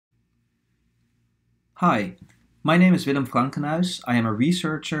Hi, my name is Frankenhuis. I am a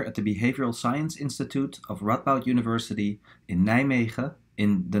researcher at the Behavioral Science Institute of Radboud University in Nijmegen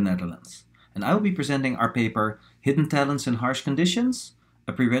in the Netherlands. And I will be presenting our paper, Hidden Talents in Harsh Conditions,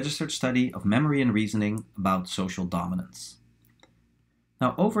 a pre-registered study of memory and reasoning about social dominance.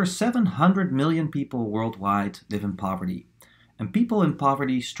 Now, over 700 million people worldwide live in poverty, and people in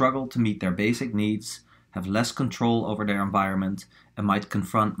poverty struggle to meet their basic needs, have less control over their environment, and might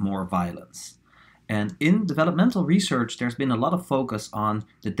confront more violence. And in developmental research, there's been a lot of focus on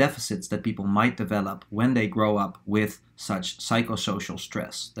the deficits that people might develop when they grow up with such psychosocial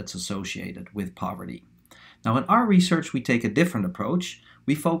stress that's associated with poverty. Now, in our research, we take a different approach.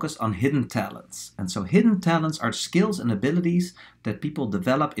 We focus on hidden talents. And so hidden talents are skills and abilities that people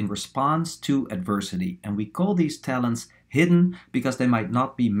develop in response to adversity. And we call these talents hidden because they might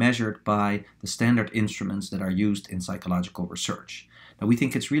not be measured by the standard instruments that are used in psychological research. Now, we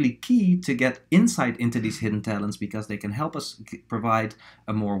think it's really key to get insight into these hidden talents because they can help us provide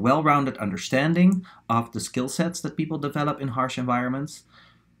a more well-rounded understanding of the skill sets that people develop in harsh environments.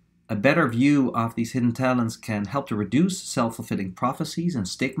 A better view of these hidden talents can help to reduce self-fulfilling prophecies and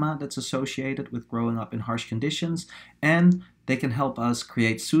stigma that's associated with growing up in harsh conditions, and they can help us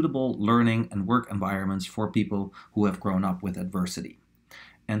create suitable learning and work environments for people who have grown up with adversity.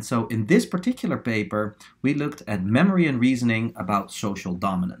 And so in this particular paper, we looked at memory and reasoning about social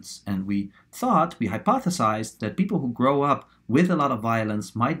dominance. And we hypothesized that people who grow up with a lot of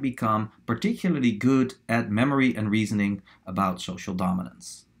violence might become particularly good at memory and reasoning about social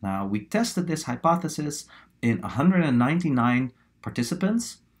dominance. Now, we tested this hypothesis in 199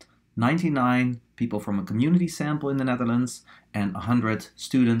 participants, 99 people from a community sample in the Netherlands, and 100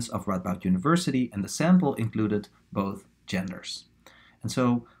 students of Radboud University, and the sample included both genders. And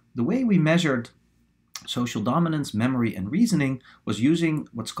so the way we measured social dominance, memory, and reasoning was using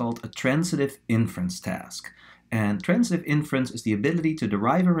what's called a transitive inference task. And transitive inference is the ability to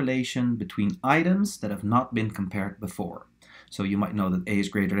derive a relation between items that have not been compared before. So you might know that A is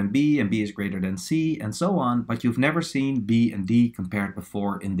greater than B and B is greater than C and so on, but you've never seen B and D compared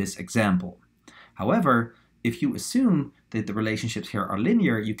before in this example. However, if you assume that the relationships here are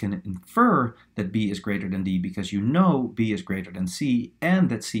linear, you can infer that B is greater than D because you know B is greater than C and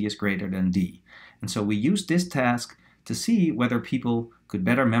that C is greater than D. And so we used this task to see whether people could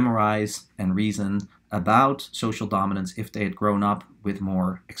better memorize and reason about social dominance if they had grown up with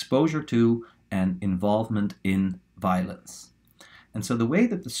more exposure to and involvement in violence. And so the way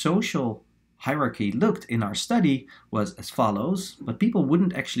that the social hierarchy looked in our study was as follows, but people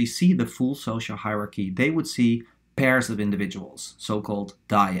wouldn't actually see the full social hierarchy. They would see pairs of individuals, so-called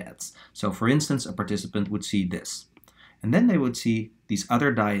dyads. So for instance, a participant would see this. And then they would see these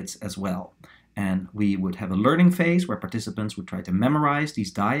other dyads as well. And we would have a learning phase where participants would try to memorize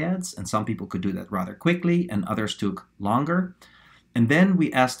these dyads, and some people could do that rather quickly and others took longer. And then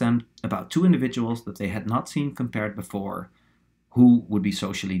we asked them about two individuals that they had not seen compared before, who would be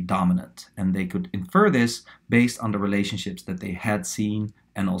socially dominant. And they could infer this based on the relationships that they had seen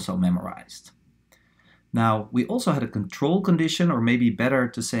and also memorized. Now, we also had a control condition, or maybe better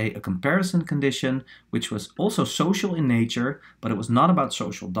to say a comparison condition, which was also social in nature, but it was not about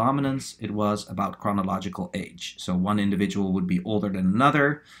social dominance, it was about chronological age. So one individual would be older than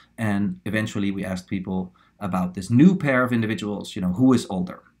another, and eventually we asked people about this new pair of individuals, who is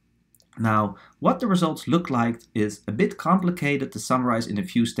older. Now, what the results look like is a bit complicated to summarize in a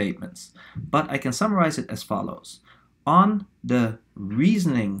few statements, but I can summarize it as follows. On the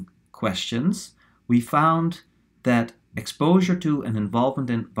reasoning questions, we found that exposure to and involvement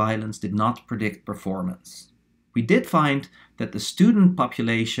in violence did not predict performance. We did find that the student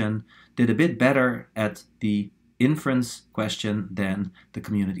population did a bit better at the inference question than the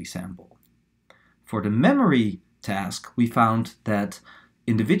community sample. For the memory task, we found that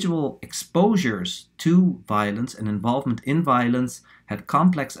individual exposures to violence and involvement in violence had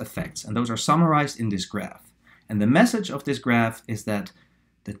complex effects, and those are summarized in this graph. And the message of this graph is that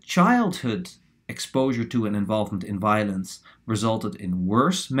the childhood exposure to and involvement in violence resulted in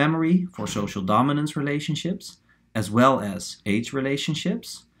worse memory for social dominance relationships, as well as age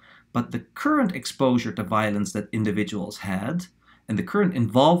relationships. But the current exposure to violence that individuals had, and the current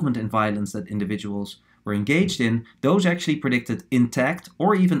involvement in violence that individuals were engaged in, those actually predicted intact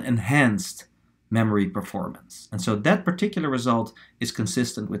or even enhanced memory performance. And so that particular result is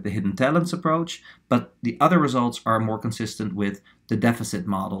consistent with the hidden talents approach, but the other results are more consistent with the deficit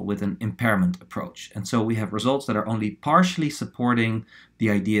model with an impairment approach. And so we have results that are only partially supporting the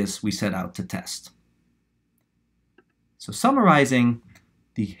ideas we set out to test. So summarizing,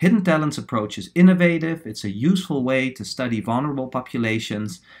 The hidden talents approach is innovative, it's a useful way to study vulnerable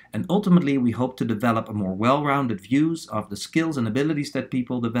populations, and ultimately we hope to develop a more well-rounded views of the skills and abilities that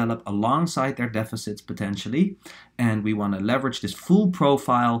people develop alongside their deficits potentially, and we want to leverage this full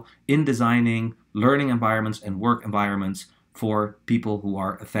profile in designing learning environments and work environments for people who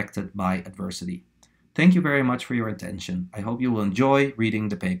are affected by adversity. Thank you very much for your attention. I hope you will enjoy reading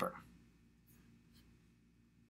the paper.